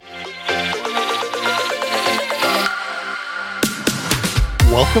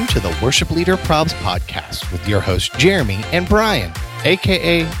Welcome to the Worship Leader Probs podcast with your hosts Jeremy and Brian,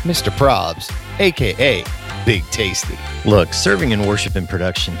 aka Mr. Probs, aka Big Tasty. Look, serving in worship and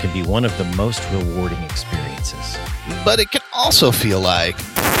production can be one of the most rewarding experiences. But it can also feel like...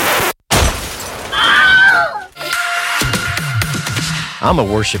 I'm a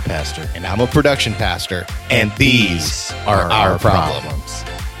worship pastor. And I'm a production pastor. And these are our problems.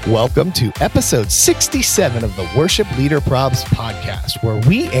 Welcome to episode 67 of the Worship Leader Probs podcast, where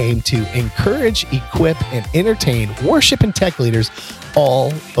we aim to encourage, equip, and entertain worship and tech leaders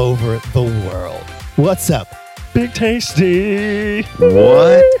all over the world. What's up, Big Tasty?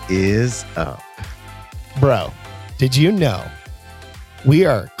 What is up? Bro, did you know we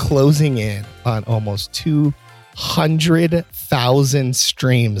are closing in on almost 200,000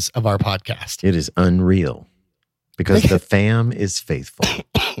 streams of our podcast? It is unreal because the fam is faithful.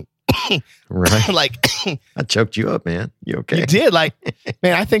 Right? Like, I choked you up, man. You okay? You did. Like,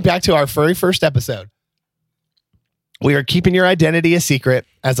 man, I think back to our very first episode. We are keeping your identity a secret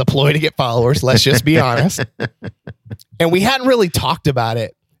as a ploy to get followers. Let's just be honest. And we hadn't really talked about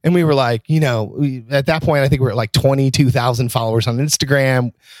it. And we were like, at that point, I think we were at like 22,000 followers on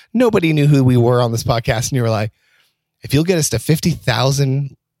Instagram. Nobody knew who we were on this podcast. And you were like, if you'll get us to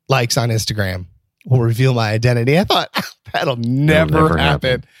 50,000 likes on Instagram, we'll reveal my identity. I thought that'll never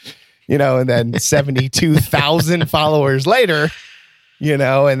happen. And then 72,000 followers later,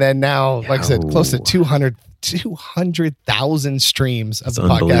 and then now, like I said, close to 200,000 streams of the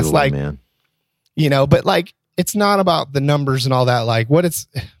podcast. Like, man. But like, it's not about the numbers and all that. Like what's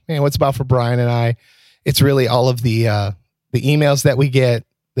about for Brian and I, it's really all of the emails that we get,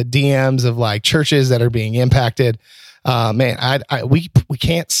 the DMs of like churches that are being impacted. We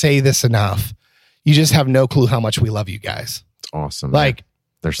can't say this enough. You just have no clue how much we love you guys. It's awesome. Like, man.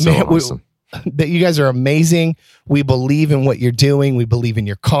 They're so awesome. That you guys are amazing. We believe in what you're doing. We believe in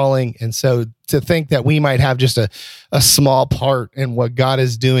your calling. And so to think that we might have just a small part in what God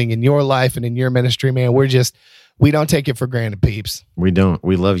is doing in your life and in your ministry, man, we don't take it for granted, peeps. We don't.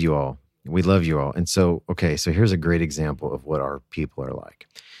 We love you all. We love you all. And so, so here's a great example of what our people are like.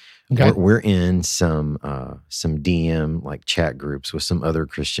 Okay. We're in some DM like chat groups with some other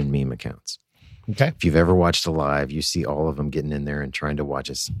Christian meme accounts. Okay. If you've ever watched a live, you see all of them getting in there and trying to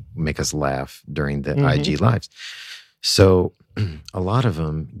watch us, make us laugh during the IG lives. So a lot of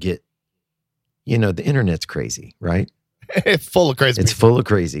them get, the internet's crazy, right? It's full of crazy. It's full of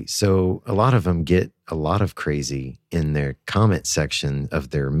crazy. So a lot of them get a lot of crazy in their comment section of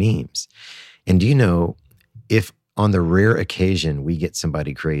their memes. And if on the rare occasion we get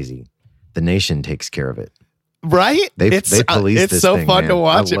somebody crazy, the nation takes care of it. Right? They police it's this so thing, fun man. to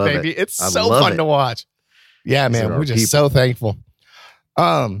watch it, love baby. It's I so love fun it. to watch. Yeah, These man. are We're just people. so thankful.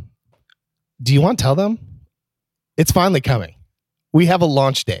 Do you want to tell them? It's finally coming. We have a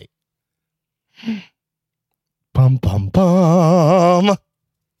launch date. Bum, bum, bum.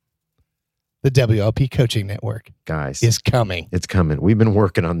 The WLP Coaching Network, guys, is coming. It's coming. We've been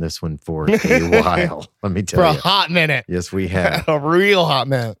working on this one for a while. Let me tell you. For a hot minute. Yes, we have. A real hot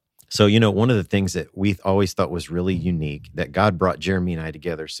minute. So, one of the things that we always thought was really unique, that God brought Jeremy and I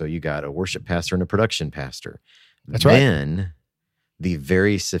together. So you got a worship pastor and a production pastor. That's right. Then the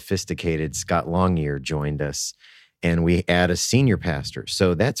very sophisticated Scott Longyear joined us, and we add a senior pastor.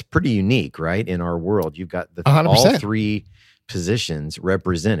 So that's pretty unique, right? In our world, you've got 100%. All three positions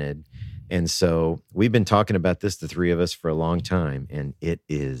represented. And so we've been talking about this, the three of us, for a long time, and it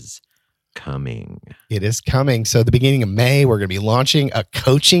is coming. It is coming. So the beginning of May, we're going to be launching a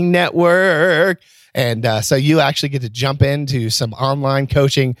coaching network. And so you actually get to jump into some online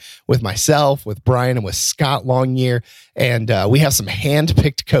coaching with myself, with Brian, and with Scott Longyear. And we have some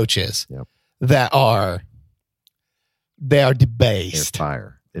hand-picked coaches that are debased. They're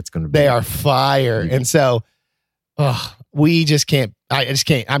fire. It's going to be. They are fire. And so we just can't. I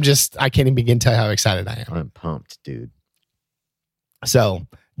can't even begin to tell you how excited I am. I'm pumped, dude. So,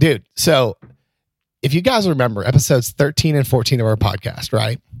 if you guys remember episodes 13 and 14 of our podcast,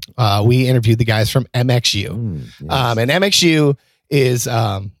 right? We interviewed the guys from MXU. Yes. And MXU is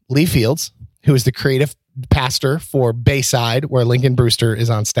Lee Fields, who is the creative pastor for Bayside, where Lincoln Brewster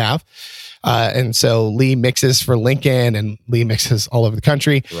is on staff. And so Lee mixes for Lincoln, and Lee mixes all over the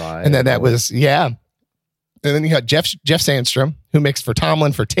country. Right. And then that was, And then you got Jeff Sandstrom, who mixed for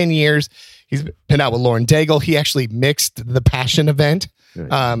Tomlin for 10 years. He's been out with Lauren Daigle. He actually mixed the Passion event. Good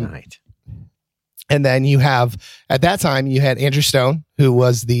night. And then you have, at that time, you had Andrew Stone, who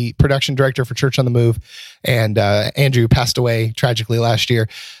was the production director for Church on the Move. And Andrew passed away tragically last year.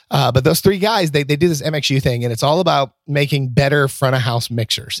 But those three guys, they do this MXU thing, and it's all about making better front of house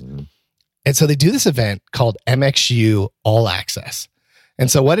mixers. And so they do this event called MXU All Access. And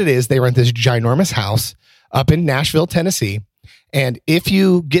so what it is, they rent this ginormous house up in Nashville, Tennessee. And if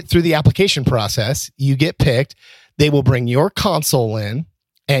you get through the application process, you get picked. They will bring your console in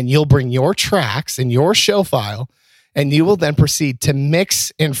and you'll bring your tracks and your show file, and you will then proceed to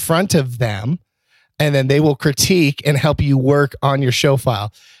mix in front of them. And then they will critique and help you work on your show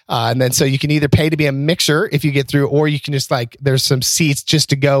file. And then so you can either pay to be a mixer if you get through, or you can just there's some seats just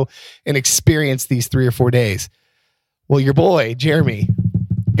to go and experience these 3 or 4 days. Well, your boy, Jeremy,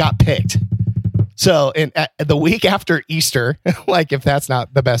 got picked. So the week after Easter, if that's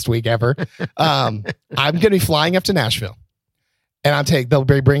not the best week ever, I'm going to be flying up to Nashville, and they'll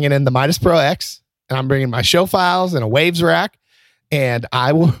be bringing in the Midas Pro X, and I'm bringing my show files and a Waves rack, and I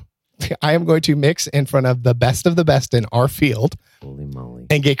am going to mix in front of the best in our field. Holy moly.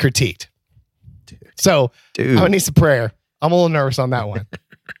 And get critiqued. Dude. So I'm going to need some prayer. I'm a little nervous on that one.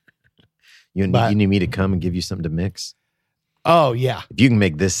 You need me to come and give you something to mix? Oh, yeah. If you can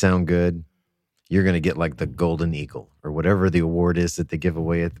make this sound good, you're going to get the Golden Eagle or whatever the award is that they give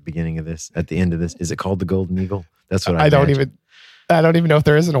away at the end of this. Is it called the Golden Eagle? That's what I don't even know if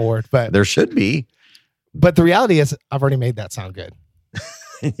there is an award, but there should be. But the reality is I've already made that sound good.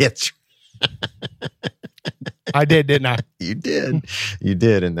 Yes. I did, didn't I? You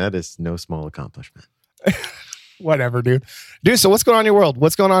did. And that is no small accomplishment. Whatever, dude. So what's going on in your world?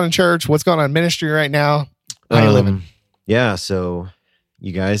 What's going on in church? What's going on in ministry right now? How you living? Yeah. So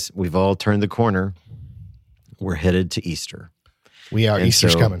you guys, we've all turned the corner. We're headed to Easter. We are.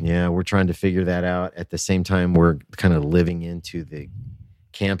 Easter's coming. Yeah. We're trying to figure that out. At the same time, we're kind of living into the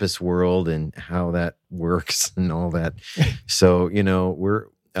campus world and how that works and all that. So, we're...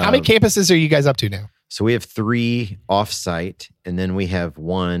 how many campuses are you guys up to now? So we have 3 off-site, and then we have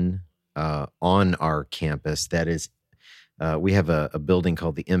 1 on our campus. That is, we have a building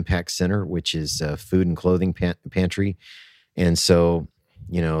called the Impact Center, which is a food and clothing pantry. And so,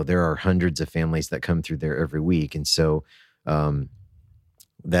 there are hundreds of families that come through there every week. And so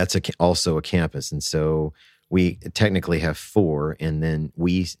that's also a campus. And so we technically have 4, and then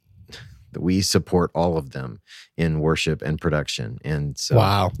we support all of them in worship and production. And so,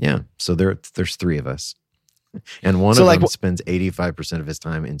 wow. Yeah. So there's 3 of us, and one of them spends 85% of his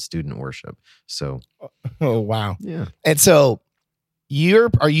time in student worship. So, oh, wow. Yeah. And so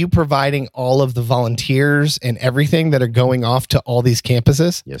are you providing all of the volunteers and everything that are going off to all these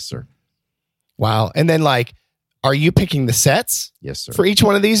campuses? Yes, sir. Wow. And then are you picking the sets? Yes, sir. For each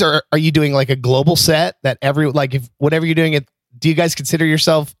one of these, or are you doing a global set that if whatever you're doing, do you guys consider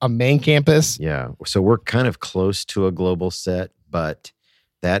yourself a main campus? Yeah. So we're kind of close to a global set, but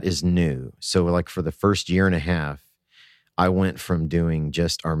that is new. So for the first year and a half, I went from doing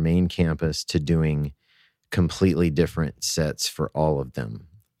just our main campus to doing completely different sets for all of them.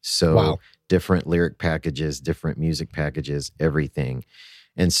 So wow. Different lyric packages, different music packages, everything.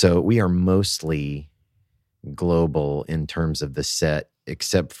 And so we are mostly global in terms of the set,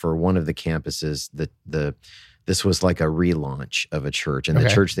 except for one of the campuses this was like a relaunch of a church, and the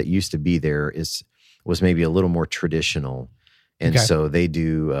church that used to be there was maybe a little more traditional, and so they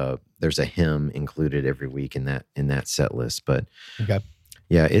do. There's a hymn included every week in that set list. But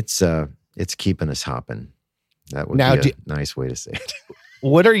yeah, it's keeping us hopping. That would be a nice way to say it.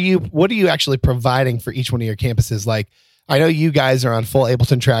 What are you actually providing for each one of your campuses? I know you guys are on full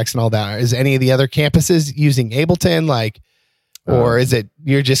Ableton tracks and all that. Is any of the other campuses using Ableton? Or is it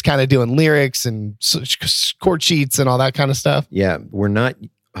you're just kind of doing lyrics and chord sheets and all that kind of stuff? Yeah, we're not.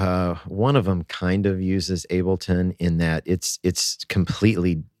 One of them kind of uses Ableton in that it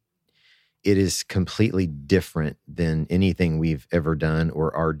is completely different than anything we've ever done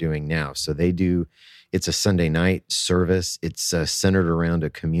or are doing now. So it's a Sunday night service. It's centered around a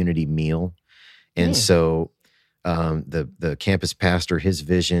community meal, and so the campus pastor, his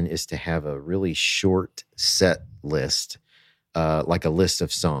vision is to have a really short set list. Like a list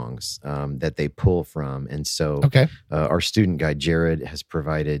of songs that they pull from. And so our student guide, Jared, has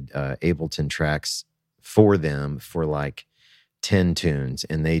provided Ableton tracks for them for 10 tunes,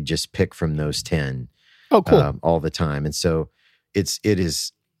 and they just pick from those 10 all the time. And so it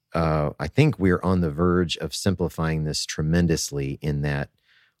is, I think we're on the verge of simplifying this tremendously in that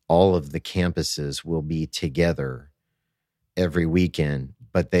all of the campuses will be together every weekend,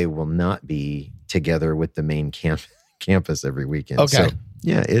 but they will not be together with the main campus every weekend. Okay. So,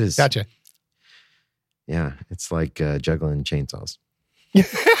 yeah, it is. Gotcha. Yeah, it's like juggling chainsaws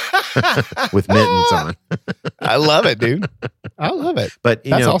with mittens on. I love it, dude. I love it. But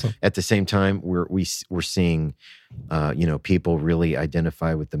that's awesome. At the same time, we're seeing, people really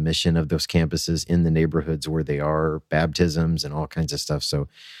identify with the mission of those campuses in the neighborhoods where they are, baptisms and all kinds of stuff. So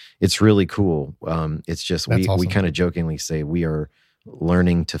it's really cool. It's just we kind of jokingly say we are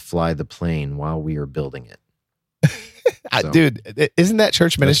learning to fly the plane while we are building it. So, dude, isn't that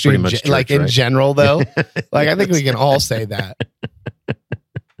church ministry pretty much church, like in right? general though? Like I think we can all say that.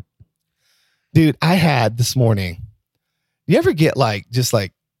 Dude, I had this morning. You ever get like just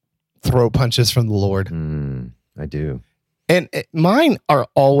like throat punches from the Lord? I do. And mine are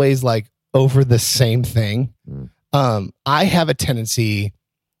always like over the same thing. I have a tendency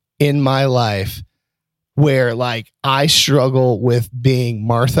in my life where like I struggle with being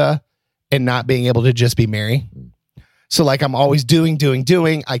Martha and not being able to just be Mary. So like I'm always doing.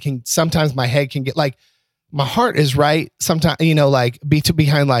 I can sometimes my head can get like my heart is right. Sometimes, like be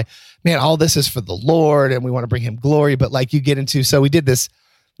behind like, man, all this is for the Lord and we want to bring him glory. But like you get into, so we did this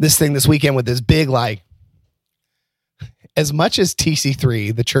thing this weekend with this big, like as much as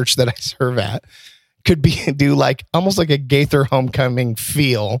TC3, the church that I serve at, could do like almost like a Gaither homecoming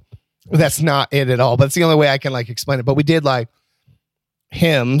feel. That's not it at all, but it's the only way I can like explain it. But we did like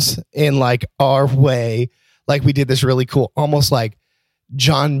hymns in like our way. Like we did this really cool, almost like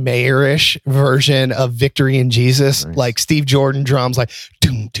John Mayer-ish version of Victory in Jesus, nice. Like Steve Jordan drums, like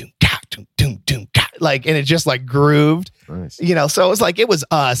doom, doom, ka, doom, doom, doom, ka, like, and it just like grooved, nice. So it was like, it was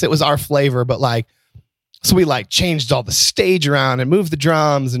us, it was our flavor, but like, so we like changed all the stage around and moved the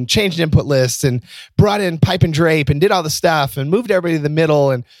drums and changed input lists and brought in pipe and drape and did all the stuff and moved everybody to the middle.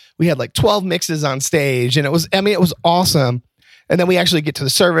 And we had like 12 mixes on stage and it was awesome. And then we actually get to the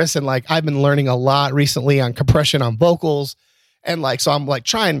service and like, I've been learning a lot recently on compression on vocals. And like, so I'm like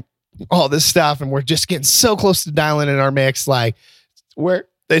trying all this stuff and we're just getting so close to dialing in our mix. Like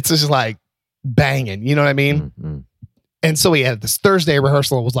it's just like banging, you know what I mean? Mm-hmm. And so we had this Thursday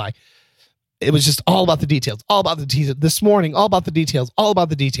rehearsal. It was just all about the details, this morning, all about the details.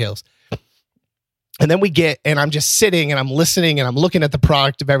 And then and I'm just sitting and I'm listening and I'm looking at the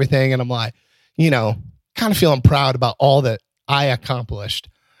product of everything. And I'm like, kind of feeling proud about all that I accomplished.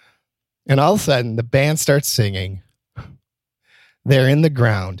 And all of a sudden the band starts singing. There in the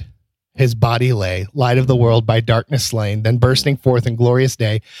ground, his body lay, light of the world by darkness slain, then bursting forth in glorious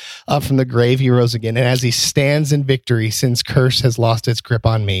day, up from the grave he rose again. And as he stands in victory, sin's curse has lost its grip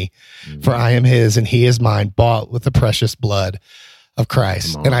on me, for I am his and he is mine, bought with the precious blood of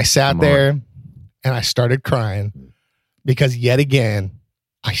Christ. And I sat there and I started crying because yet again,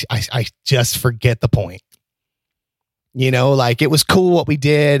 I just forget the point. Like it was cool what we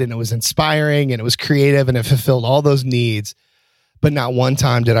did and it was inspiring and it was creative and it fulfilled all those needs. But not one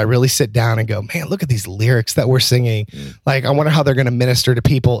time did I really sit down and go, man, look at these lyrics that we're singing. Like, I wonder how they're going to minister to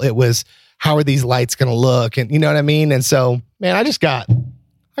people. It was, how are these lights going to look? And you know what I mean? And so, man, I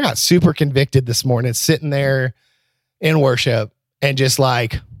got super convicted this morning, sitting there in worship and just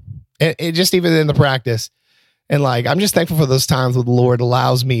like, it just even in the practice. And like, I'm just thankful for those times where the Lord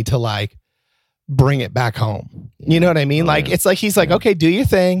allows me to like bring it back home. You know what I mean? Like, it's like, he's like, okay, do your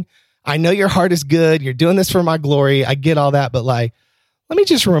thing. I know your heart is good. You're doing this for my glory. I get all that. But like, let me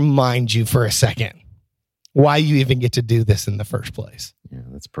just remind you for a second why you even get to do this in the first place. Yeah,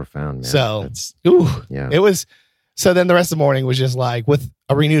 that's profound, man. So, it was. So then the rest of the morning was just like with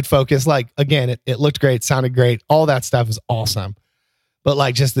a renewed focus. Like, again, it looked great, sounded great. All that stuff is awesome. But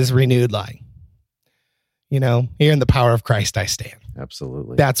like just this renewed, like, here in the power of Christ, I stand.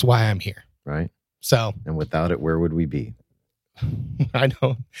 Absolutely. That's why I'm here. Right. So, and without it, where would we be? I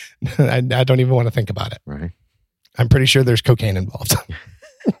don't even want to think about it. Right. I'm pretty sure there's cocaine involved.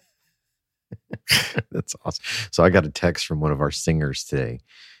 That's awesome. So I got a text from one of our singers today,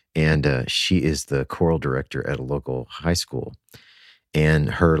 and she is the choral director at a local high school. And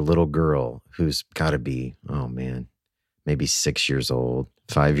her little girl, who's got to be, oh man, maybe 6 years old,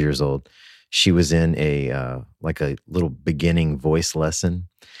 5 years old, she was in a little beginning voice lesson.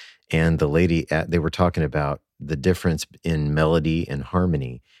 And the lady, they were talking about the difference in melody and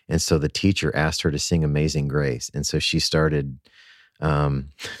harmony. And so the teacher asked her to sing Amazing Grace. And so she started,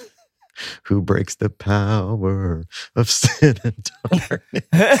 who breaks the power of sin and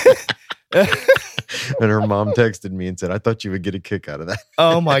darkness? And her mom texted me and said, I thought you would get a kick out of that.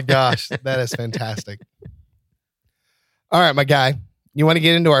 Oh my gosh, that is fantastic. All right, my guy, you want to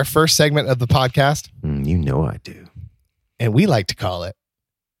get into our first segment of the podcast? You know I do. And we like to call it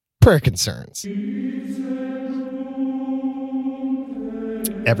Prayer Concerns.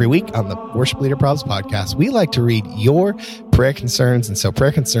 Every week on the Worship Leader Problems podcast, we like to read your prayer concerns. And so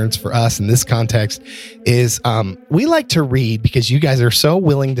prayer concerns for us in this context is we like to read, because you guys are so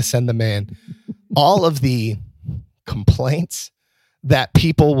willing to send them in, all of the complaints that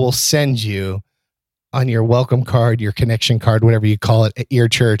people will send you on your welcome card, your connection card, whatever you call it at your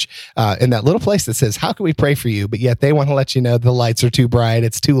church, in that little place that says, how can we pray for you? But yet they want to let you know the lights are too bright.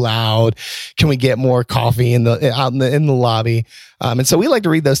 It's too loud. Can we get more coffee out in the lobby? And so we like to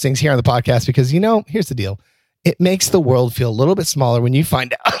read those things here on the podcast because, here's the deal. It makes the world feel a little bit smaller when you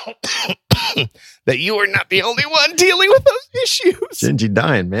find out that you are not the only one dealing with those issues. Gingy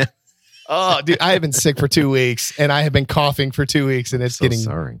dying, man. Oh, dude, I have been sick for 2 weeks and I have been coughing for 2 weeks and it's So getting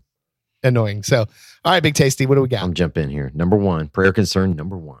sorry. annoying. So, all right, Big Tasty, what do we got? I'm jump in here. Number one, prayer concern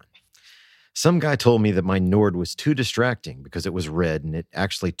number one. Some guy told me that my Nord was too distracting because it was red and it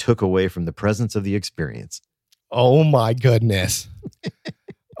actually took away from the presence of the experience. Oh my goodness.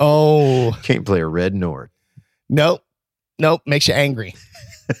 Oh, Can't play a red Nord. nope. Makes you angry.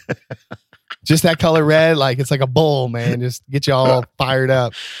 Just that color red, like it's like a bull, man. Just get you all fired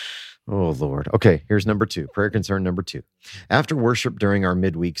up. Oh, Lord. Okay, here's number two. Prayer concern number two. After worship during our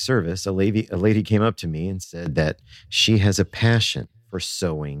midweek service, a lady came up to me and said that she has a passion for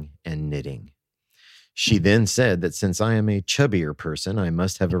sewing and knitting. She then said that since I am a chubbier person, I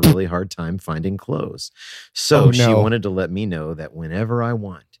must have a really hard time finding clothes. So Oh, she no. wanted to let me know that whenever I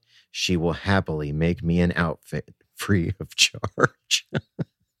want, she will happily make me an outfit free of charge.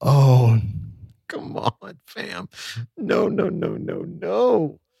 Oh, Come on, fam. No.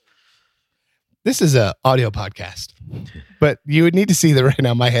 this is a audio podcast, but you would need to see that right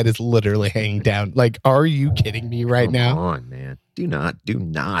now. My head is literally hanging down. Like, are you kidding me right Come now? on, man. Do not.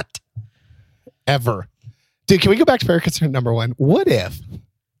 Ever. Dude, can we go back to prayer concern number one? What if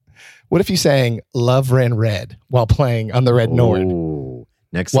you sang Love Ran Red while playing on the red Nord Oh,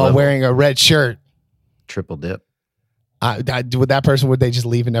 next while level. wearing a red shirt? Triple dip. Would they just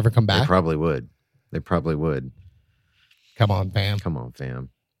leave and never come They back? probably would. Come on, fam. Come on, fam.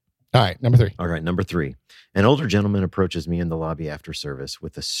 All right, number three. All right, number three. An older gentleman approaches me in the lobby after service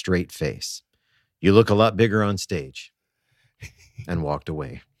with a straight face. You look a lot bigger on stage. And walked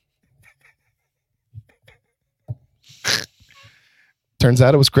away. Turns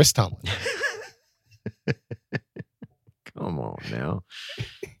out it was Chris Tomlin. Come on now.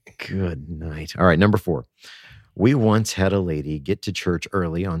 Good night. All right, number four. We once had a lady get to church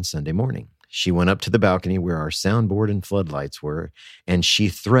early on Sunday morning. She went up to the balcony where our soundboard and floodlights were, and she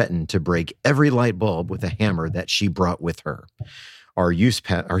threatened to break every light bulb with a hammer that she brought with her. Our youth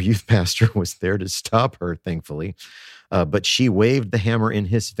pastor was there to stop her, thankfully, but she waved the hammer in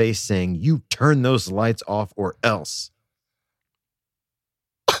his face, saying, "You turn those lights off or else."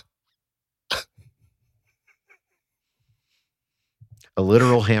 A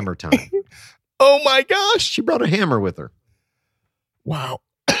literal hammer time. Oh my gosh. She brought a hammer with her. Wow.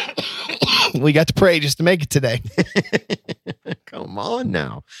 We got to pray just to make it today. Come on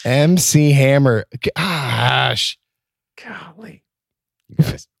now. MC Hammer. Gosh. Golly. You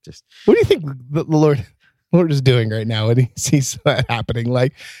guys just What do you think the Lord is doing right now when he sees that happening?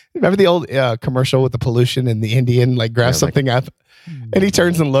 Like, remember the old commercial with the pollution and the Indian like grabs something up and he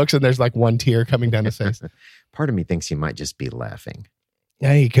turns and looks and there's like one tear coming down his face. part of me thinks he might just be laughing.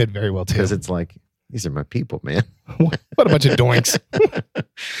 Yeah, he could very well too. Because it's like, these are my people, man. What a bunch of doinks.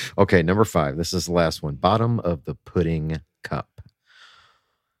 Okay, number 5. This is the last one. Bottom of the pudding cup.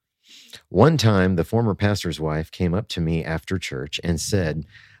 One time, the former pastor's wife came up to me after church and said,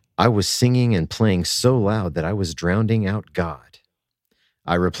 I was singing and playing so loud that I was drowning out God.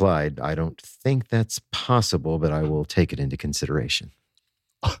 I replied, I don't think that's possible, but I will take it into consideration.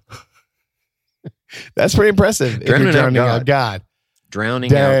 That's pretty impressive. If you're drowning out God.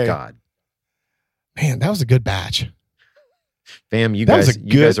 Drowning out God. Man, that was a good batch. Fam, you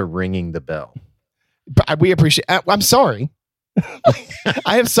guys are ringing the bell. But we appreciate. I'm sorry.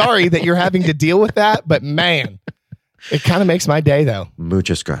 I am sorry that you're having to deal with that, but man, it kind of makes my day though.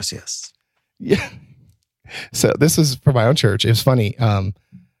 Muchas gracias. Yeah. So this was for my own church. It was funny.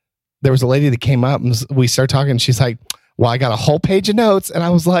 There was a lady that came up and we started talking. And she's like, well, I got a whole page of notes. And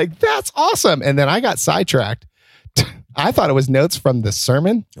I was like, that's awesome. And then I got sidetracked. I thought it was notes from the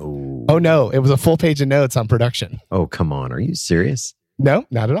sermon. Oh no, it was a full page of notes on production. Oh, come on. Are you serious? No,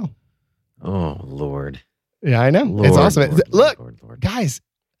 not at all. Oh, Lord. Yeah, I know. Lord, it's awesome. Lord, Look, guys,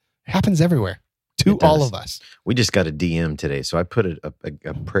 it happens everywhere to all of us. We just got a DM today. So I put a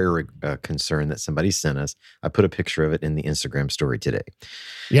prayer concern that somebody sent us. I put a picture of it in the Instagram story today.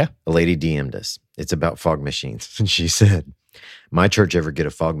 Yeah. A lady DM'd us. It's about fog machines. And she said, my church ever get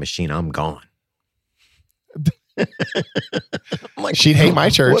a fog machine, I'm gone. I'm like, she'd hate my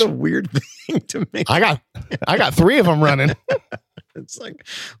church. What a weird thing to make. I got 3 of them running. It's like,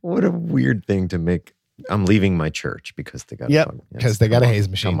 what a weird thing to make. I'm leaving my church because they got because they got a haze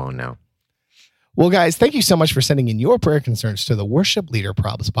machine. Come on now. Well, guys, thank you so much for sending in your prayer concerns to the Worship Leader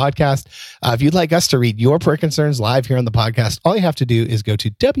Probs podcast. If you'd like us to read your prayer concerns live here on the podcast, all you have to do is go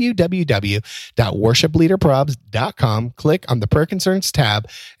to www.worshipleaderprobs.com, click on the prayer concerns tab,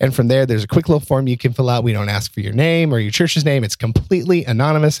 and from there, there's a quick little form you can fill out. We don't ask for your name or your church's name. It's completely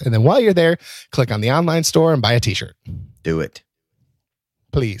anonymous. And then while you're there, click on the online store and buy a t-shirt. Do it.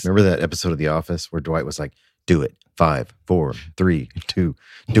 Please. Remember that episode of The Office where Dwight was like, do it. 5, 4, 3, 2,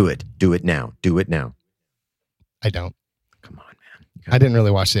 do it. Do it now. Do it now. I don't. Come on, man. I didn't really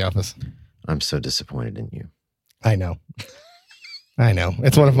watch The Office. I'm so disappointed in you. I know. I know.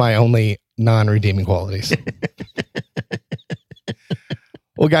 It's one of my only non-redeeming qualities.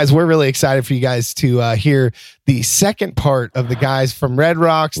 Well, guys, we're really excited for you guys to hear the second part of the guys from Red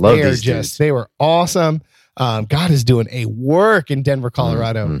Rocks. Love these dudes. They were awesome. God is doing a work in Denver,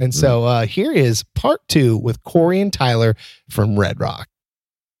 Colorado. And so here is part 2 with Corey and Tyler from Red Rock.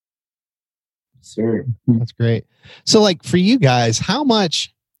 Sure. That's great. So like for you guys, how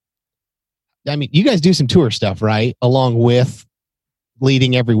much, I mean, you guys do some tour stuff, right? Along with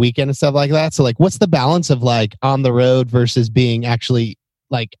leading every weekend and stuff like that. So like, what's the balance of like on the road versus being actually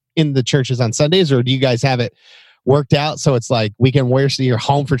like in the churches on Sundays? Or do you guys have it worked out? So it's like weekend warriors, so you're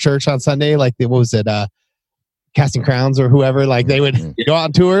home for church on Sunday. Like what was it? Casting Crowns or whoever, like they would go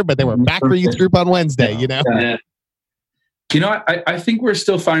on tour, but they were back for youth group on Wednesday, you know? Yeah. You know, I think we're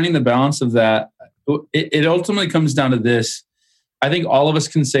still finding the balance of that. It ultimately comes down to this. I think all of us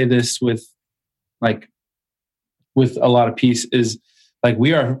can say this with a lot of peace is like,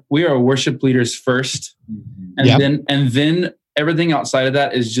 we are worship leaders first. And then everything outside of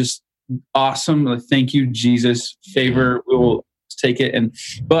that is just awesome. Like, thank you, Jesus, favor. We will take it. And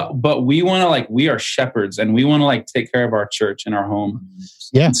but we want to we are shepherds and we want to take care of our church and our home.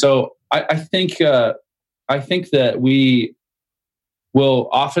 Yeah. And so I think that we will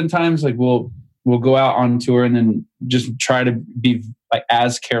oftentimes we'll go out on tour and then just try to be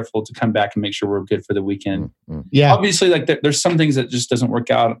as careful to come back and make sure we're good for the weekend. Yeah. Obviously, there's some things that just doesn't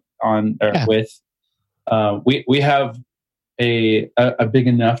work out on with. We have a big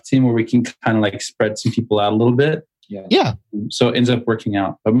enough team where we can kind of spread some people out a little bit. Yeah. So it ends up working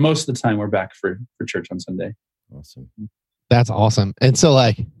out. But most of the time we're back for church on Sunday. Awesome. That's awesome. And so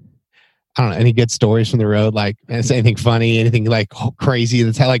I don't know, any good stories from the road? Anything funny, anything crazy?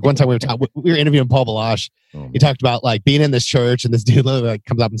 That's how, one time we were interviewing Paul Balash. He talked about being in this church and this dude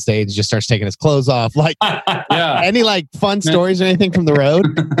comes up on stage and just starts taking his clothes off. Yeah. Any fun stories or anything from the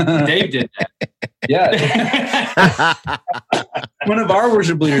road? Dave did that. Yeah. One of our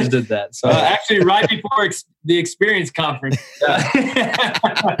worship leaders did that. So actually, right before the Experience Conference,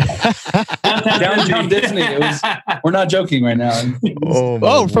 downtown Disney. We're not joking right now.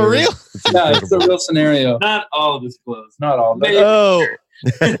 Oh, for real? Yeah, it's a real scenario. Not all of his clothes. Not all. Oh,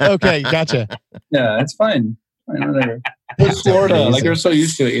 okay, gotcha. Yeah, it's fine. Whatever. It's Florida. They're so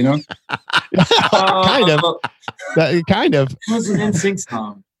used to it, you know. Kind of. It was an NSYNC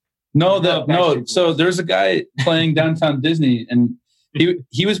song. No. So there's a guy playing downtown Disney, and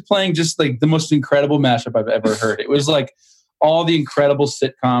he was playing just the most incredible mashup I've ever heard. It was all the incredible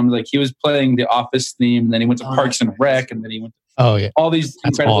sitcoms. He was playing the Office theme, and then he went to Parks and Rec, and then he went to all these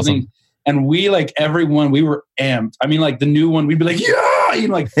incredible things. And we everyone, we were amped. I mean, the new one, we'd be yeah,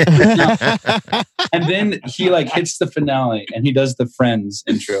 and then he hits the finale, and he does the Friends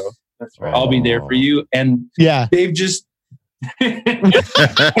intro. That's right. I'll be there for you, and Dave just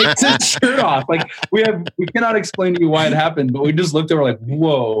takes his shirt off. We cannot explain to you why it happened, but we just looked over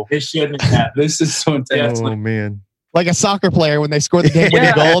whoa, it shouldn't happen. This is so intense. Oh man. Like a soccer player when they score the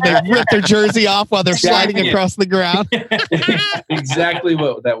game-winning goal, they rip their jersey off while they're sliding across the ground. Exactly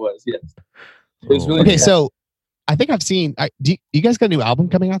what that was. Yes. It was really okay. So I think I've seen. You guys got a new album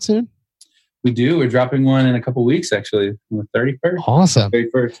coming out soon? We do. We're dropping one in a couple weeks, actually, on the 31st. Awesome.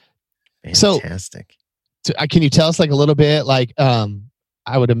 31st. Fantastic. So, can you tell us a little bit? I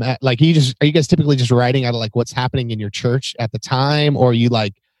would imagine. Are you guys typically just writing out of what's happening in your church at the time, or are you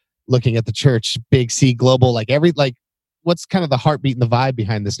looking at the church, Big C Global, what's kind of the heartbeat and the vibe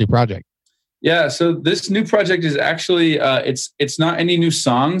behind this new project? Yeah, so this new project is actually it's not any new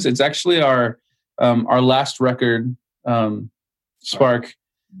songs. It's actually our last record, Spark,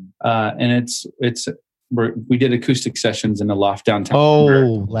 and we did acoustic sessions in the loft downtown.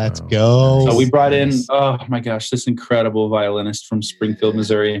 Oh, let's go! So we brought in my gosh, this incredible violinist from Springfield,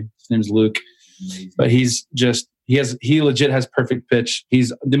 Missouri. His name's Luke, but he legit has perfect pitch.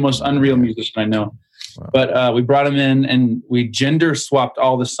 He's the most unreal musician I know. Wow. But we brought him in and we gender swapped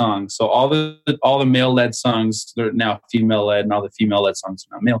all the songs. So all the male led songs are now female led, and all the female led songs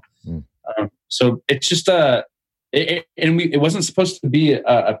are now male. So it's just it wasn't supposed to be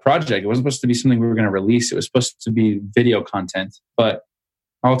a project. It wasn't supposed to be something we were going to release. It was supposed to be video content. But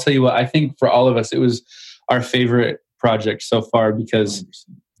I'll tell you what, I think for all of us, it was our favorite project so far, because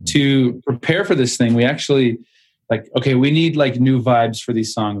to prepare for this thing, we actually okay, we need new vibes for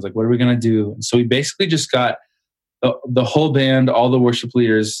these songs. What are we going to do? And so we basically just got the whole band, all the worship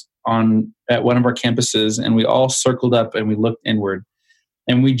leaders at one of our campuses, and we all circled up and we looked inward.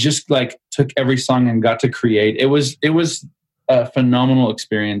 And we just took every song and got to create. It was a phenomenal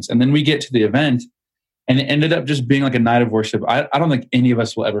experience. And then we get to the event, and it ended up just being a night of worship. I don't think any of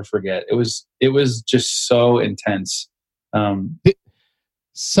us will ever forget. It was just so intense.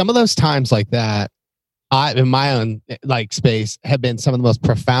 Some of those times like that, in my own space, have been some of the most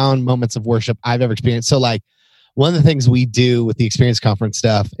profound moments of worship I've ever experienced. So one of the things we do with the Experience Conference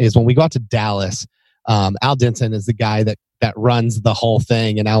stuff is when we go out to Dallas, Al Denson is the guy that runs the whole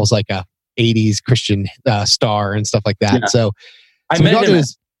thing, and I was a 80s Christian star and stuff like that. Yeah. So I met him.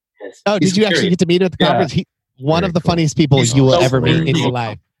 Did you actually get to meet him at the conference? One of the funniest people you will ever meet in your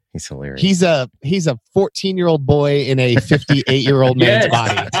life. He's hilarious. He's a 14-year-old boy in a 58-year-old man's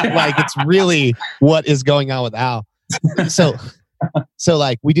body. It's really what is going on with Al. So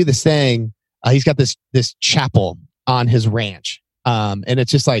we do this thing. He's got this chapel on his ranch, and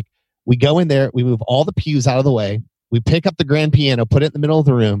it's just we go in there, we move all the pews out of the way. We pick up the grand piano, put it in the middle of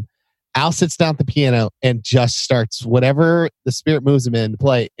the room. Al sits down at the piano and just starts whatever the Spirit moves him in to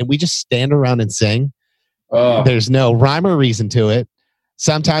play. And we just stand around and sing. Oh. There's no rhyme or reason to it.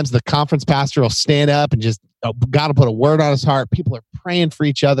 Sometimes the conference pastor will stand up and just got to put a word on his heart. People are praying for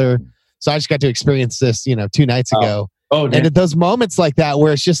each other. So I just got to experience this, 2 nights ago. Oh, and at those moments like that,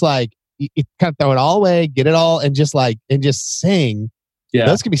 where it's just you kind of throw it all away, get it all, and just sing. Yeah.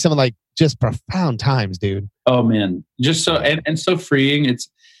 Those can be some of just profound times, dude. Oh man, just so and so freeing.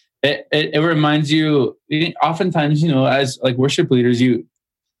 It reminds you. Oftentimes, as worship leaders, you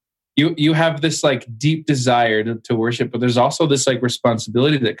have this deep desire to worship, but there's also this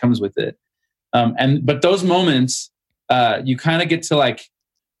responsibility that comes with it. But those moments, you kind of get to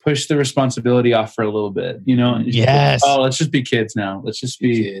push the responsibility off for a little bit, And yes. Let's just be kids now. Let's just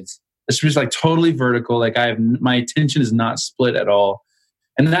be kids. Let's just totally vertical. My attention is not split at all.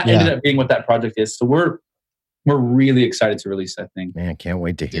 And that ended up being what that project is. So we're really excited to release that thing. Man, can't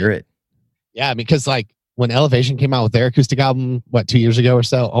wait to hear it. Yeah, because when Elevation came out with their acoustic album, 2 years ago or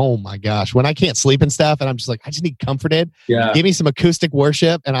so, oh my gosh, when I can't sleep and stuff, and I'm just I just need comforted. Yeah. Give me some acoustic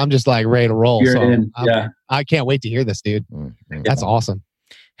worship, and I'm just ready to roll. You're in. I can't wait to hear this, dude. Mm-hmm. That's awesome.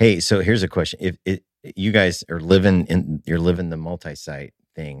 Hey, so here's a question: if you guys are you're living the multi-site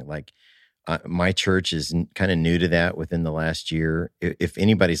thing, my church is kind of new to that within the last year. If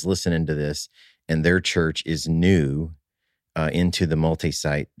anybody's listening to this and their church is new into the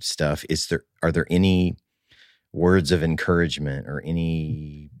multi-site stuff, are there any words of encouragement or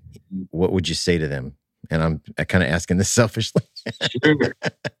what would you say to them? And I'm kind of asking this selfishly. Sure.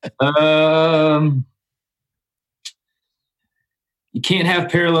 You can't have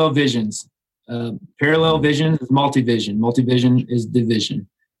parallel visions. Parallel vision is multi-vision. Multi-vision is division.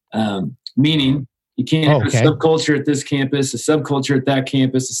 Meaning you can't have a subculture at this campus, a subculture at that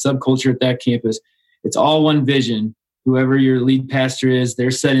campus, a subculture at that campus. It's all one vision. Whoever your lead pastor is, they're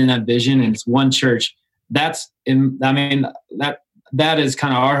setting that vision, and it's one church. That is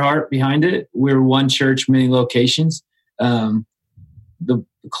kind of our heart behind it. We're one church, many locations. The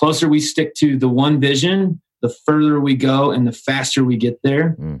closer we stick to the one vision, the further we go and the faster we get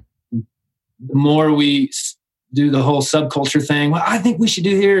there. The more we do the whole subculture thing. Well, I think we should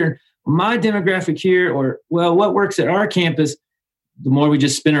do here, my demographic here, or, well, what works at our campus, the more we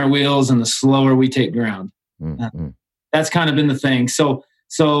just spin our wheels and the slower we take ground. That's kind of been the thing. So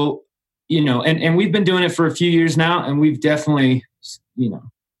and we've been doing it for a few years now, and we've definitely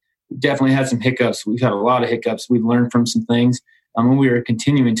had some hiccups. We've had a lot of hiccups. We've learned from some things. And we are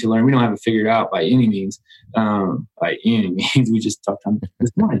continuing to learn. We don't have it figured out by any means. We just talked on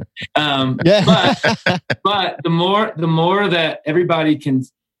this morning. But the more that everybody can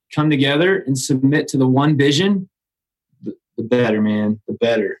come together and submit to the one vision, the better, man. The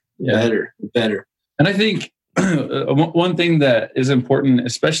better. And I think one thing that is important,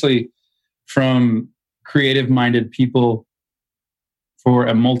 especially from creative-minded people, for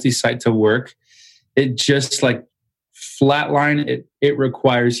a multi-site to work, it just flatline, it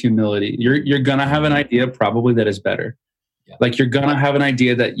requires humility. You're gonna have an idea probably that is better. You're gonna have an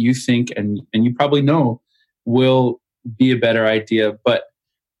idea that you think and you probably know will be a better idea, but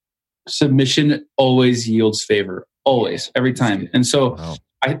submission always yields favor, always, every time. And so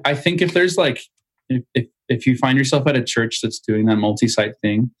I think if there's if you find yourself at a church that's doing that multi-site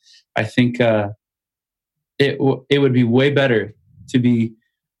thing, I think it would be way better to be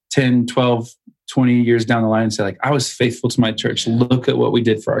 10, 12, 20 years down the line and say, like, I was faithful to my church. Look at what we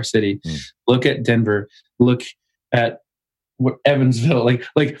did for our city. Look at Denver. Look at Evansville.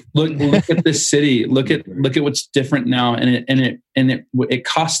 Like look at this city. Look at what's different now. And it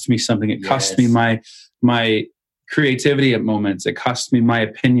cost me something. It cost me my creativity at moments. It cost me my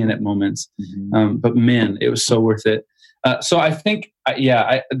opinion at moments. But man, it was so worth it. So I think,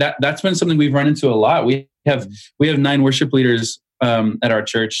 that's been something we've run into a lot. We have 9 worship leaders at our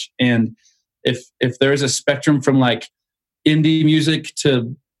church, and if there's a spectrum from like indie music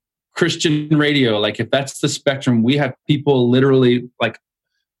to Christian radio, like if that's the spectrum, we have people literally like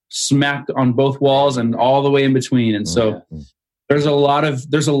smacked on both walls and all the way in between. And so there's a lot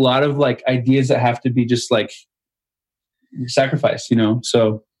of like ideas that have to be just like sacrificed, you know?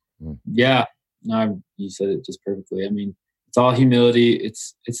 So yeah, no, you said it just perfectly. I mean, it's all humility.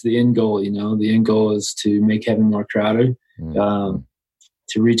 It's the end goal, you know. The end goal is to make heaven more crowded,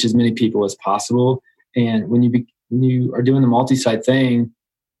 to reach as many people as possible. And when you are doing the multi-site thing,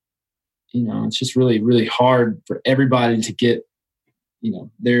 you know, it's just really, really hard for everybody to get, you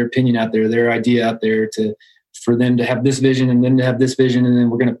know, their opinion out there, their idea out there, for them to have this vision and then to have this vision, and then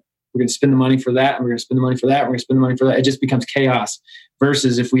we're gonna spend the money for that, and we're gonna spend the money for that, and we're gonna spend the money for that. It just becomes chaos.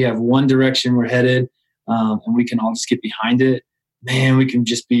 Versus if we have one direction we're headed, and we can all just get behind it, man, we can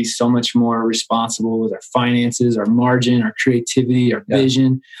just be so much more responsible with our finances, our margin, our creativity, our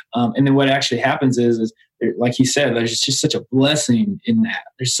vision. And then what actually happens is like he said, there's just such a blessing in that.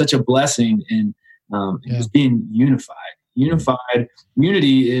 There's such a blessing in just being unified.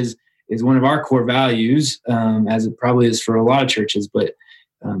 Unity is one of our core values, as it probably is for a lot of churches. But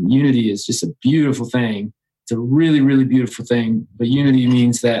unity is just a beautiful thing. It's a really, really beautiful thing. But unity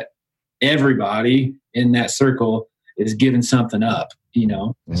means that everybody in that circle is giving something up, you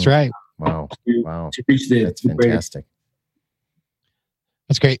know. That's right. Wow. To reach That's fantastic.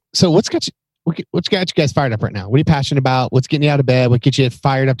 That's great. So what's got you guys fired up right now? What are you passionate about? What's getting you out of bed? What gets you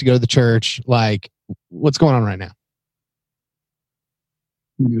fired up to go to the church? Like, what's going on right now?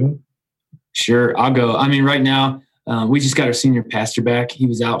 Yeah. Sure, I'll go. I mean, right now, we just got our senior pastor back. He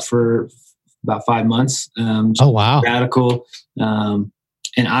was out for about 5 months. Oh, wow. Radical.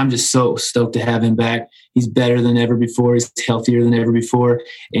 And I'm just so stoked to have him back. He's better than ever before. He's healthier than ever before.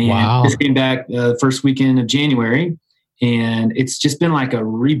 And just came back the first weekend of January. And it's just been like a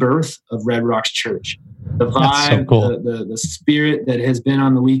rebirth of Red Rocks Church. The vibe, so cool. the spirit that has been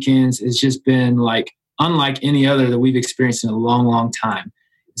on the weekends has just been like unlike any other that we've experienced in a long, long time.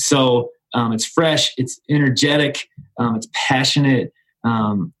 So it's fresh, it's energetic, it's passionate.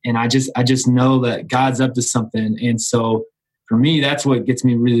 And I just know that God's up to something. And so for me, that's what gets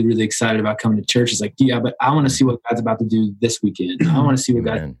me really, really excited about coming to church. It's like, yeah, but I want to see what God's about to do this weekend. I want to see what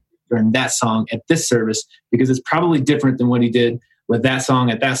God during that song at this service, because it's probably different than what he did with that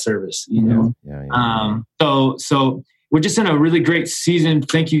song at that service, you know? So we're just in a really great season.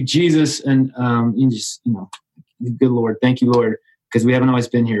 Thank you, Jesus. And good Lord. Thank you, Lord, because we haven't always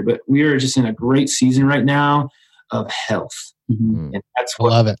been here, but we are just in a great season right now of health. And I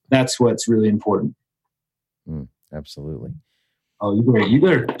love it. That's what's really important. Absolutely. Oh, you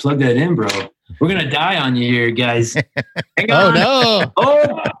better plug that in, bro. We're going to die on you here, guys. Hang on. No.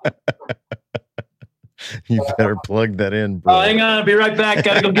 Oh, you better plug that in, bro. Oh, hang on. I'll be right back.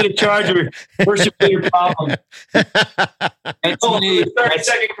 Got to go get a charger. Where's your problem? That's me.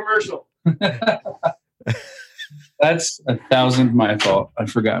 30-second commercial. That's 1,000 my fault. I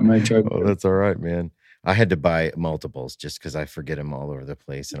forgot my charger. Oh, that's all right, man. I had to buy multiples just because I forget them all over the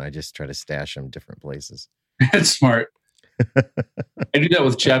place, and I just try to stash them different places. That's smart. I do that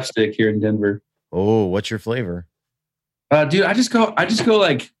with chapstick here in Denver. Oh, what's your flavor? Dude, I just go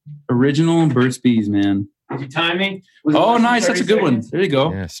like original Burt's Bees, man. Did you time me? Oh, nice. That's a good one. There you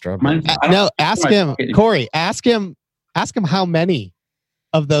go. Yeah, strawberry. No, ask him, Corey. Ask him how many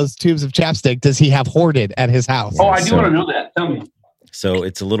of those tubes of chapstick does he have hoarded at his house? Oh, I do want to know that. Tell me. So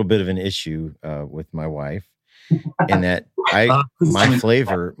it's a little bit of an issue with my wife, in that my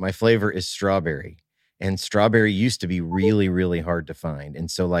flavor is strawberry. And strawberry used to be really, really hard to find. And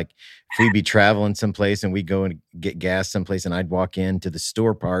so, like, if we'd be traveling someplace and we'd go and get gas someplace, and I'd walk into the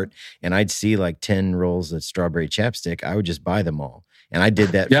store part and I'd see like 10 rolls of strawberry chapstick, I would just buy them all. And I did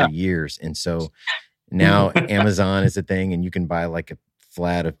that for years. And so now Amazon is a thing, and you can buy like a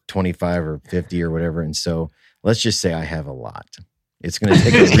flat of 25 or 50 or whatever. And so let's just say I have a lot. It's going to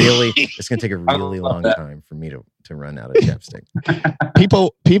take a really long time for me to run out of chapstick.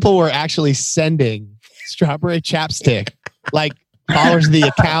 People were actually sending strawberry chapstick, like followers of the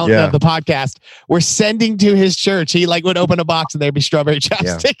account of the podcast were sending to his church. He would open a box and there'd be strawberry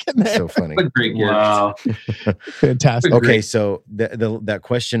chapstick in there. So funny. Wow. Fantastic. Okay, so that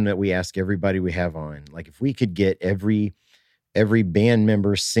question that we ask everybody we have on, like if we could get every band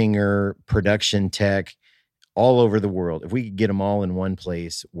member, singer, production tech all over the world, if we could get them all in one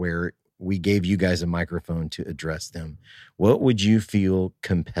place where we gave you guys a microphone to address them, what would you feel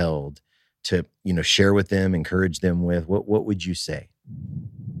compelled to, share with them, encourage them with? What would you say?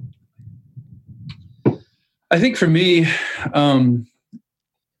 I think for me,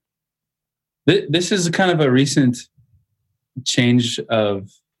 this is kind of a recent change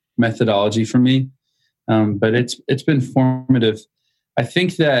of methodology for me, but it's been formative. I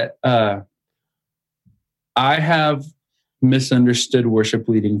think that I have misunderstood worship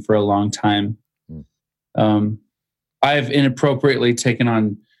leading for a long time. I've inappropriately taken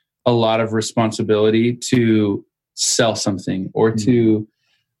on a lot of responsibility to sell something or to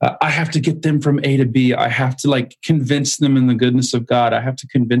I have to get them from A to B. I have to convince them in the goodness of God. I have to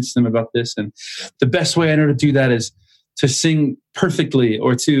convince them about this. And the best way I know to do that is to sing perfectly,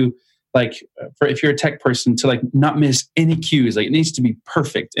 or to if you're a tech person, to not miss any cues. It needs to be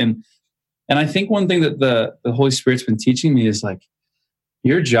perfect. And I think one thing that the Holy Spirit's been teaching me is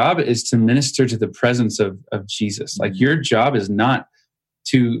your job is to minister to the presence of Jesus. Your job is not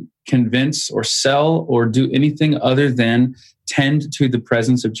to convince or sell or do anything other than tend to the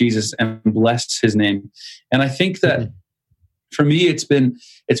presence of Jesus and bless his name. And I think that for me, it's been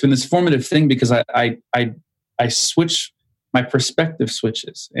this formative thing, because I switch, my perspective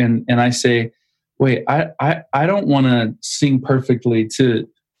switches, and I say, wait, I don't want to sing perfectly to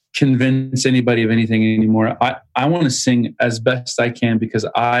convince anybody of anything anymore. I want to sing as best I can because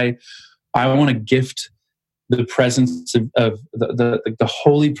I want to gift the presence of the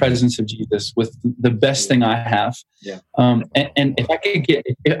holy presence of Jesus with the best thing I have. Yeah. And if I could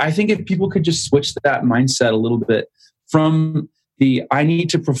I think if people could just switch that mindset a little bit from I need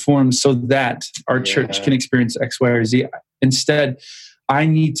to perform so that our church can experience X, Y, or Z. Instead, I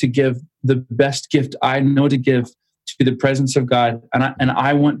need to give the best gift I know to give to the presence of God. And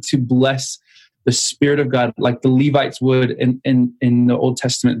I want to bless the Spirit of God, like the Levites would in the Old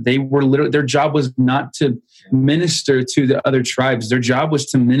Testament. They were literally, their job was not to minister to the other tribes. Their job was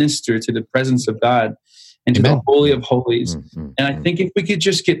to minister to the presence of God and to the Holy of Holies. And I think if we could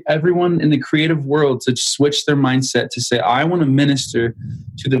just get everyone in the creative world to switch their mindset to say, I want to minister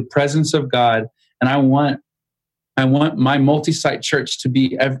to the presence of God, and I want my multi-site church to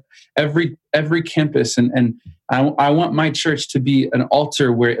be every campus, and I want my church to be an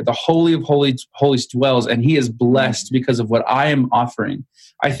altar where the Holy of Holies dwells, and he is blessed because of what I am offering.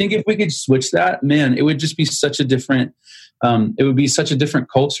 I think if we could switch that, man, it would just be such a different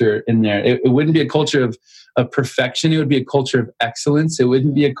culture in there. It wouldn't be a culture of perfection. It would be a culture of excellence. It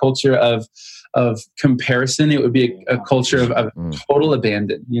wouldn't be a culture of comparison. It would be a culture of total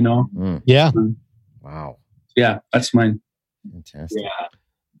abandon, Yeah. Wow. Yeah, that's mine. Fantastic. Yeah,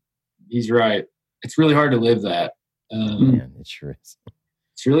 he's right. It's really hard to live that. Man, it sure is.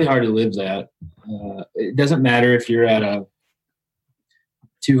 It's really hard to live that. It doesn't matter if you're at a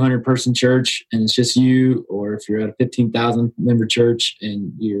 200-person church and it's just you, or if you're at a 15,000 member church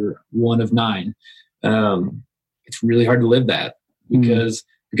and you're one of 9. It's really hard to live that because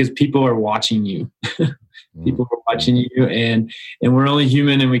people are watching you. People are watching you, and we're only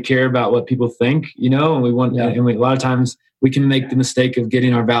human, and we care about what people think, and we want, and a lot of times we can make the mistake of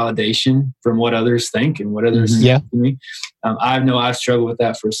getting our validation from what others think and what others think to me. I've struggled with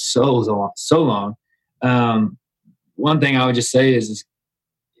that for so long. One thing I would just say is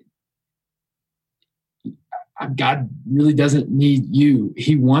God really doesn't need you.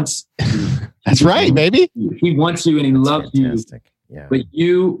 He wants you. That's right, baby. He wants you, and he loves fantastic. You. Yeah. But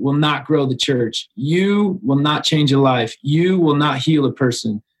you will not grow the church. You will not change a life. You will not heal a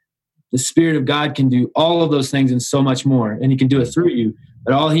person. The Spirit of God can do all of those things and so much more, and he can do it through you.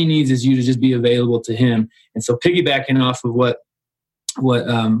 But all he needs is you to just be available to him. And so piggybacking off of what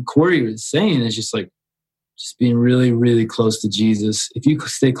Corey was saying is just being really, really close to Jesus. If you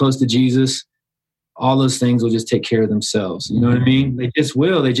stay close to Jesus, all those things will just take care of themselves. You know what I mean? They just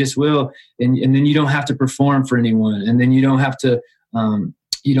will. And then you don't have to perform for anyone. And then you don't have to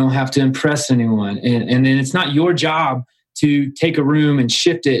impress anyone. And then it's not your job to take a room and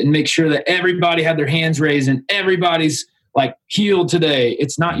shift it and make sure that everybody had their hands raised and everybody's healed today.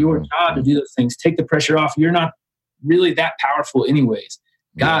 It's not your job to do those things. Take the pressure off. You're not really that powerful anyways.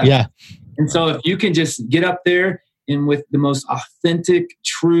 God. Yeah. And so if you can just get up there and with the most authentic,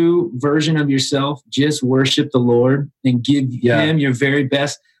 true version of yourself, just worship the Lord and give him your very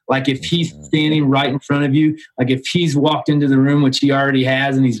best. Like if he's standing right in front of you, like if he's walked into the room, which he already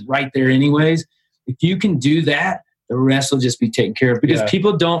has, and he's right there anyways, if you can do that, the rest will just be taken care of, because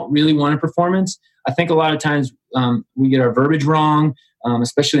people don't really want a performance. I think a lot of times we get our verbiage wrong,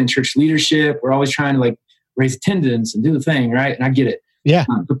 especially in church leadership. We're always trying to like raise attendance and do the thing, right? And I get it. Yeah.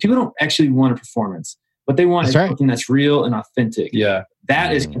 But people don't actually want a performance. What they want is something that's real and authentic. Yeah.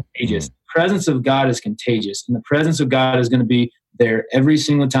 That is contagious. The presence of God is contagious. And the presence of God is going to be there every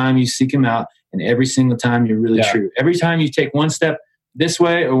single time you seek him out, and every single time you're really true. Every time you take one step this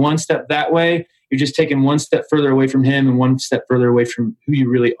way or one step that way, you're just taking one step further away from him and one step further away from who you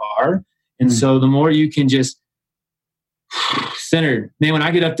really are. And so the more you can just centered, man, when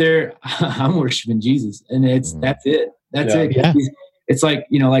I get up there, I'm worshiping Jesus, and that's it. That's it. Yeah. It's like,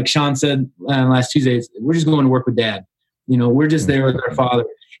 you know, like Sean said last Tuesday, we're just going to work with Dad. You know, we're just there with our Father.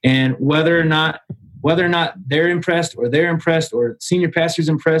 And whether or not they're impressed or senior pastor's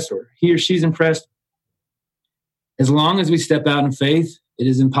impressed or he or she's impressed, as long as we step out in faith, it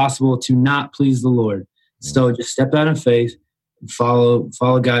is impossible to not please the Lord. So just step out in faith and follow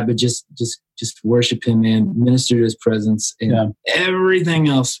God, but just worship him, man. Minister to his presence, and everything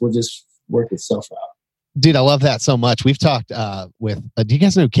else will just work itself out. Dude, I love that so much. We've talked with, do you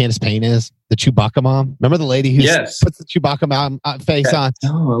guys know who Candace Payne is? The Chewbacca mom? Remember the lady who puts the Chewbacca mom face on?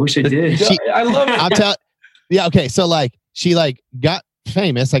 Oh, I wish I did. I love it. Okay. So like, she like got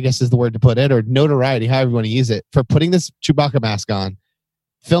famous, I guess is the word to put it, or notoriety, however you want to use it, for putting this Chewbacca mask on,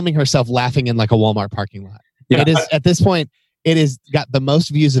 filming herself laughing in like a Walmart parking lot. Yeah. It is, at this point, it has got the most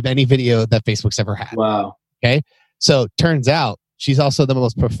views of any video that Facebook's ever had. Wow. Okay. So turns out she's also the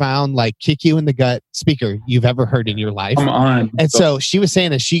most profound, like kick you in the gut speaker you've ever heard in your life. Come on. And so she was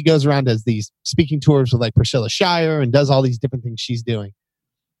saying, as she goes around, does these speaking tours with like Priscilla Shirer and does all these different things she's doing.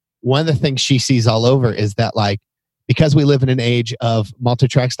 One of the things she sees all over is that, like, because we live in an age of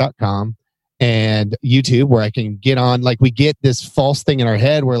multitracks.com and YouTube, where I can get on, like, we get this false thing in our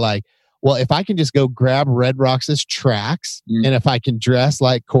head where, like, well, if I can just go grab Red Rocks' tracks, and if I can dress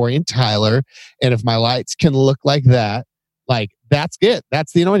like Corey and Tyler, and if my lights can look like that, like, that's good.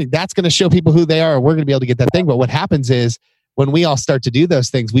 That's the anointing. That's going to show people who they are. We're going to be able to get that thing. But what happens is when we all start to do those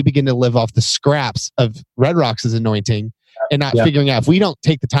things, we begin to live off the scraps of Red Rocks' anointing and not figuring out, if we don't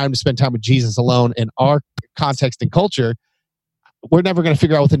take the time to spend time with Jesus alone in our context and culture, we're never going to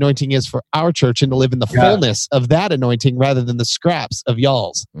figure out what the anointing is for our church and to live in the fullness of that anointing rather than the scraps of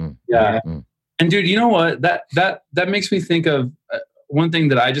y'all's. And dude, you know what? That makes me think of one thing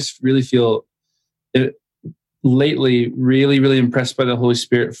that I just really feel lately really, really impressed by the Holy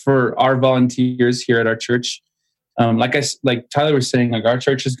Spirit for our volunteers here at our church. Like Tyler was saying, like, our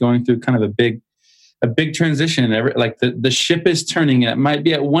church is going through kind of a big transition. Like the ship is turning, and it might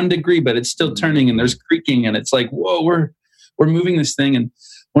be at 1 degree, but it's still turning, and there's creaking, and it's like, whoa, we're moving this thing. And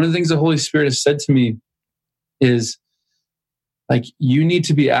one of the things the Holy Spirit has said to me is, like, you need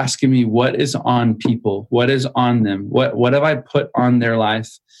to be asking me what is on people, what is on them, what have I put on their life.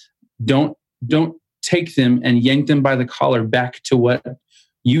 Don't take them and yank them by the collar back to what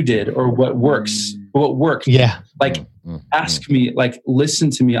you did or what works, what worked. Yeah. Like, ask me, like, listen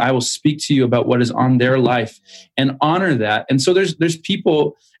to me. I will speak to you about what is on their life and honor that. And so there's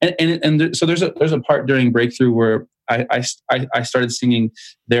people, so there's a part during Breakthrough where I started singing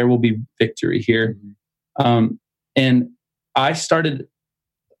 "There Will Be Victory Here," and I've started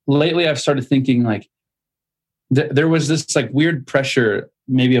thinking, like, there was this like weird pressure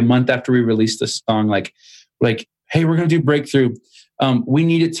maybe a month after we released the song, like, hey, we're going to do Breakthrough. We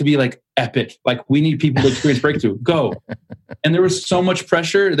need it to be like epic. Like, we need people to experience Breakthrough. Go. And there was so much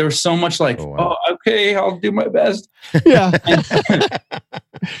pressure. There was so much like, okay, I'll do my best. Yeah.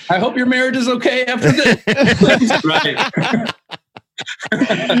 I hope your marriage is okay after this. Right.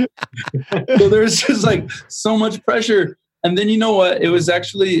 So there was just like so much pressure. And then, you know what? It was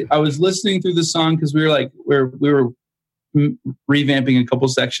actually, I was listening through the song because we were revamping a couple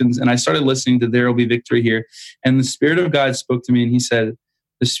sections, and I started listening to "There Will Be Victory Here," and the Spirit of God spoke to me, and he said,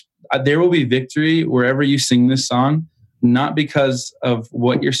 there will be victory wherever you sing this song, not because of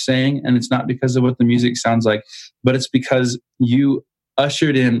what you're saying, and it's not because of what the music sounds like, but it's because you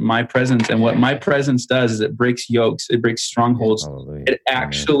ushered in my presence, and what my presence does is it breaks yokes, it breaks strongholds. Hallelujah. It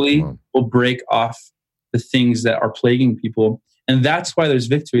actually will break off the things that are plaguing people, and that's why there's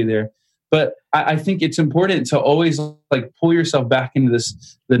victory there. But I think it's important to always like pull yourself back into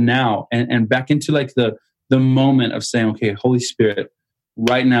the now and back into like the moment of saying, okay, Holy Spirit,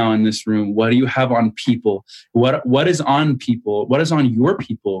 right now in this room, what do you have on people? What is on people? What is on your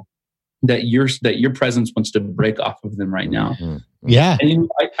people that your presence wants to break off of them right now. Mm-hmm. Yeah. And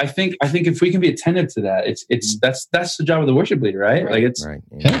I think if we can be attentive to that, that's the job of the worship leader, right? Like it's right.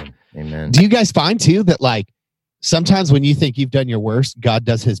 Amen. Amen. Do you guys find too that like sometimes when you think you've done your worst, God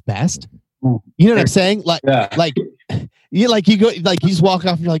does his best? You know what I'm saying? Like, like you go, like you just walk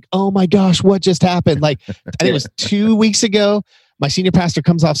off and you're like, oh my gosh, what just happened? Like, I think it was 2 weeks ago, my senior pastor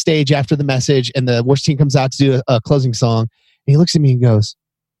comes off stage after the message and the worship team comes out to do a closing song. And he looks at me and goes,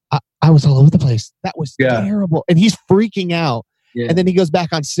 I was all over the place. That was terrible. And he's freaking out. Yeah. And then he goes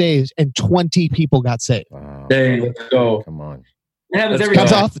back on stage and 20 people got saved. Wow. Hey, let's go. Come on. It happens every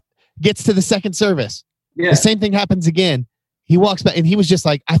comes time. off, gets to the second service. Yeah. The same thing happens again. He walks back and he was just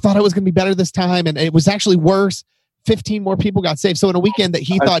like, I thought it was going to be better this time. And it was actually worse. 15 more people got saved. So in a weekend that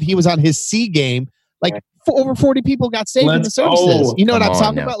he thought he was on his C game, like over 40 people got saved in the services. You know what I'm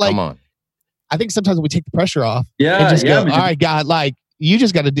talking about? Like, I think sometimes we take the pressure off. And just go, all right, God, like, you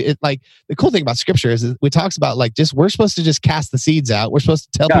just got to do it. Like, the cool thing about scripture is it talks about like we're supposed to just cast the seeds out. We're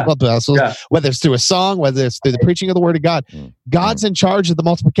supposed to tell people about it, whether it's through a song, whether it's through the preaching of the word of God. God's in charge of the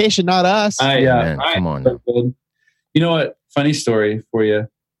multiplication, not us. Come on. You know what? Funny story for you.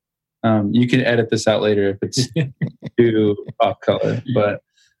 You can edit this out later if it's too off color. But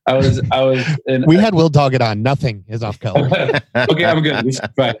I was in, we had Will Dog it on. Nothing is off color. Okay, I'm good.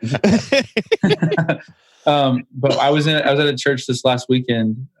 Right. But I was at a church this last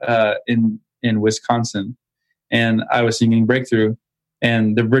weekend in Wisconsin, and I was singing Breakthrough,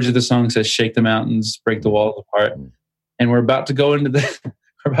 and the bridge of the song says "Shake the mountains, break the walls apart," and we're about to go into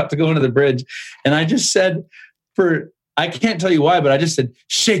the bridge, and I just said, I can't tell you why, but I just said,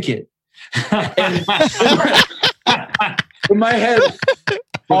 "Shake it," and in my head,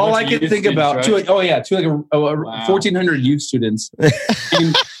 all I could think about to 1,400 youth students.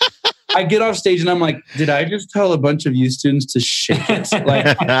 And I get off stage and I'm like, did I just tell a bunch of youth students to shake it?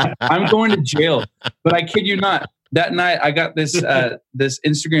 Like, I'm going to jail. But I kid you not. That night I got this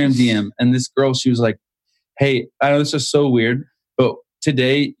Instagram DM, and this girl, she was like, hey, I know this is so weird, but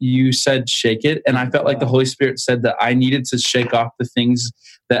today you said shake it. And I felt like the Holy Spirit said that I needed to shake off the things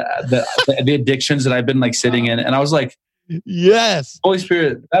the addictions that I've been like sitting in. And I was like, yes, Holy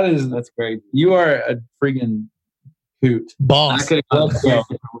Spirit, that's great. You are a friggin' hoot. Boss.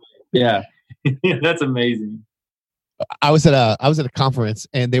 Yeah. That's amazing. I was at a conference,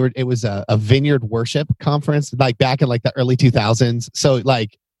 and it was a vineyard worship conference, like back in like the early 2000s. So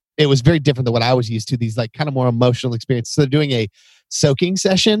like it was very different than what I was used to, these like kind of more emotional experiences. So they're doing a soaking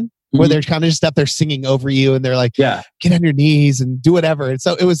session where they're kind of just up there singing over you, and they're like, get on your knees and do whatever. And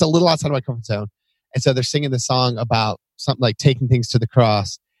so it was a little outside of my comfort zone. And so they're singing the song about something like taking things to the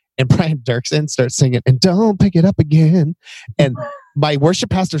cross. And Brian Dirksen starts singing, and don't pick it up again. And my worship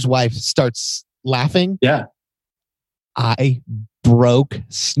pastor's wife starts laughing. Yeah. I broke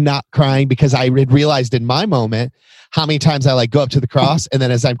snot crying because I had realized in my moment how many times I like go up to the cross, and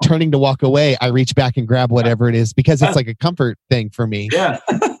then as I'm turning to walk away, I reach back and grab whatever it is because it's like a comfort thing for me. Yeah.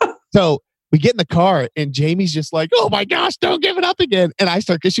 So we get in the car, and Jamie's just like, oh my gosh, don't give it up again. And I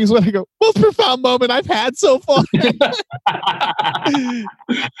start, because she was when I go, most profound moment I've had so far.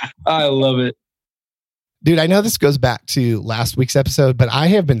 I love it. Dude, I know this goes back to last week's episode, but I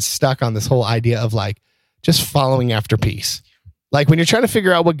have been stuck on this whole idea of like just following after peace. Like when you're trying to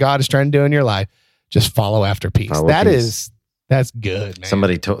figure out what God is trying to do in your life, just follow after peace. That's good,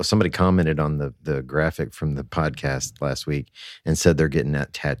 man. Somebody commented on the graphic from the podcast last week and said they're getting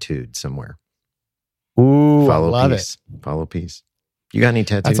that tattooed somewhere. Ooh, follow love peace. Follow peace. You got any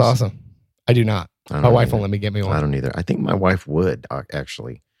tattoos? That's awesome. I do not. My wife won't let me get me one. I don't either. I think my wife would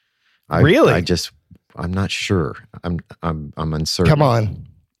actually. Really? I'm not sure. I'm uncertain. Come on,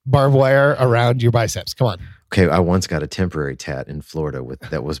 barbed wire around your biceps. Come on. Okay, I once got a temporary tat in Florida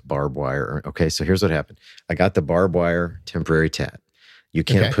that was barbed wire. Okay, so here's what happened. I got the barbed wire temporary tat. You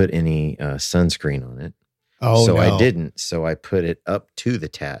can't put any sunscreen on it. Oh, so no. I didn't. So I put it up to the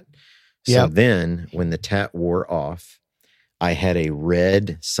tat. So then when the tat wore off, I had a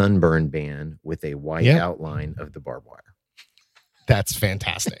red sunburn band with a white outline of the barbed wire. That's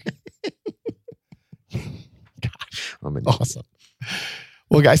fantastic. Gosh, awesome.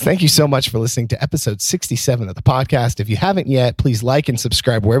 Well, guys, thank you so much for listening to episode 67 of the podcast. If you haven't yet, please like and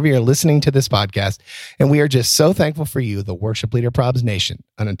subscribe wherever you're listening to this podcast. And we are just so thankful for you, the Worship Leader Probs Nation.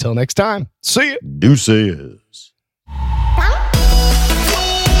 And until next time, see you. Deuces.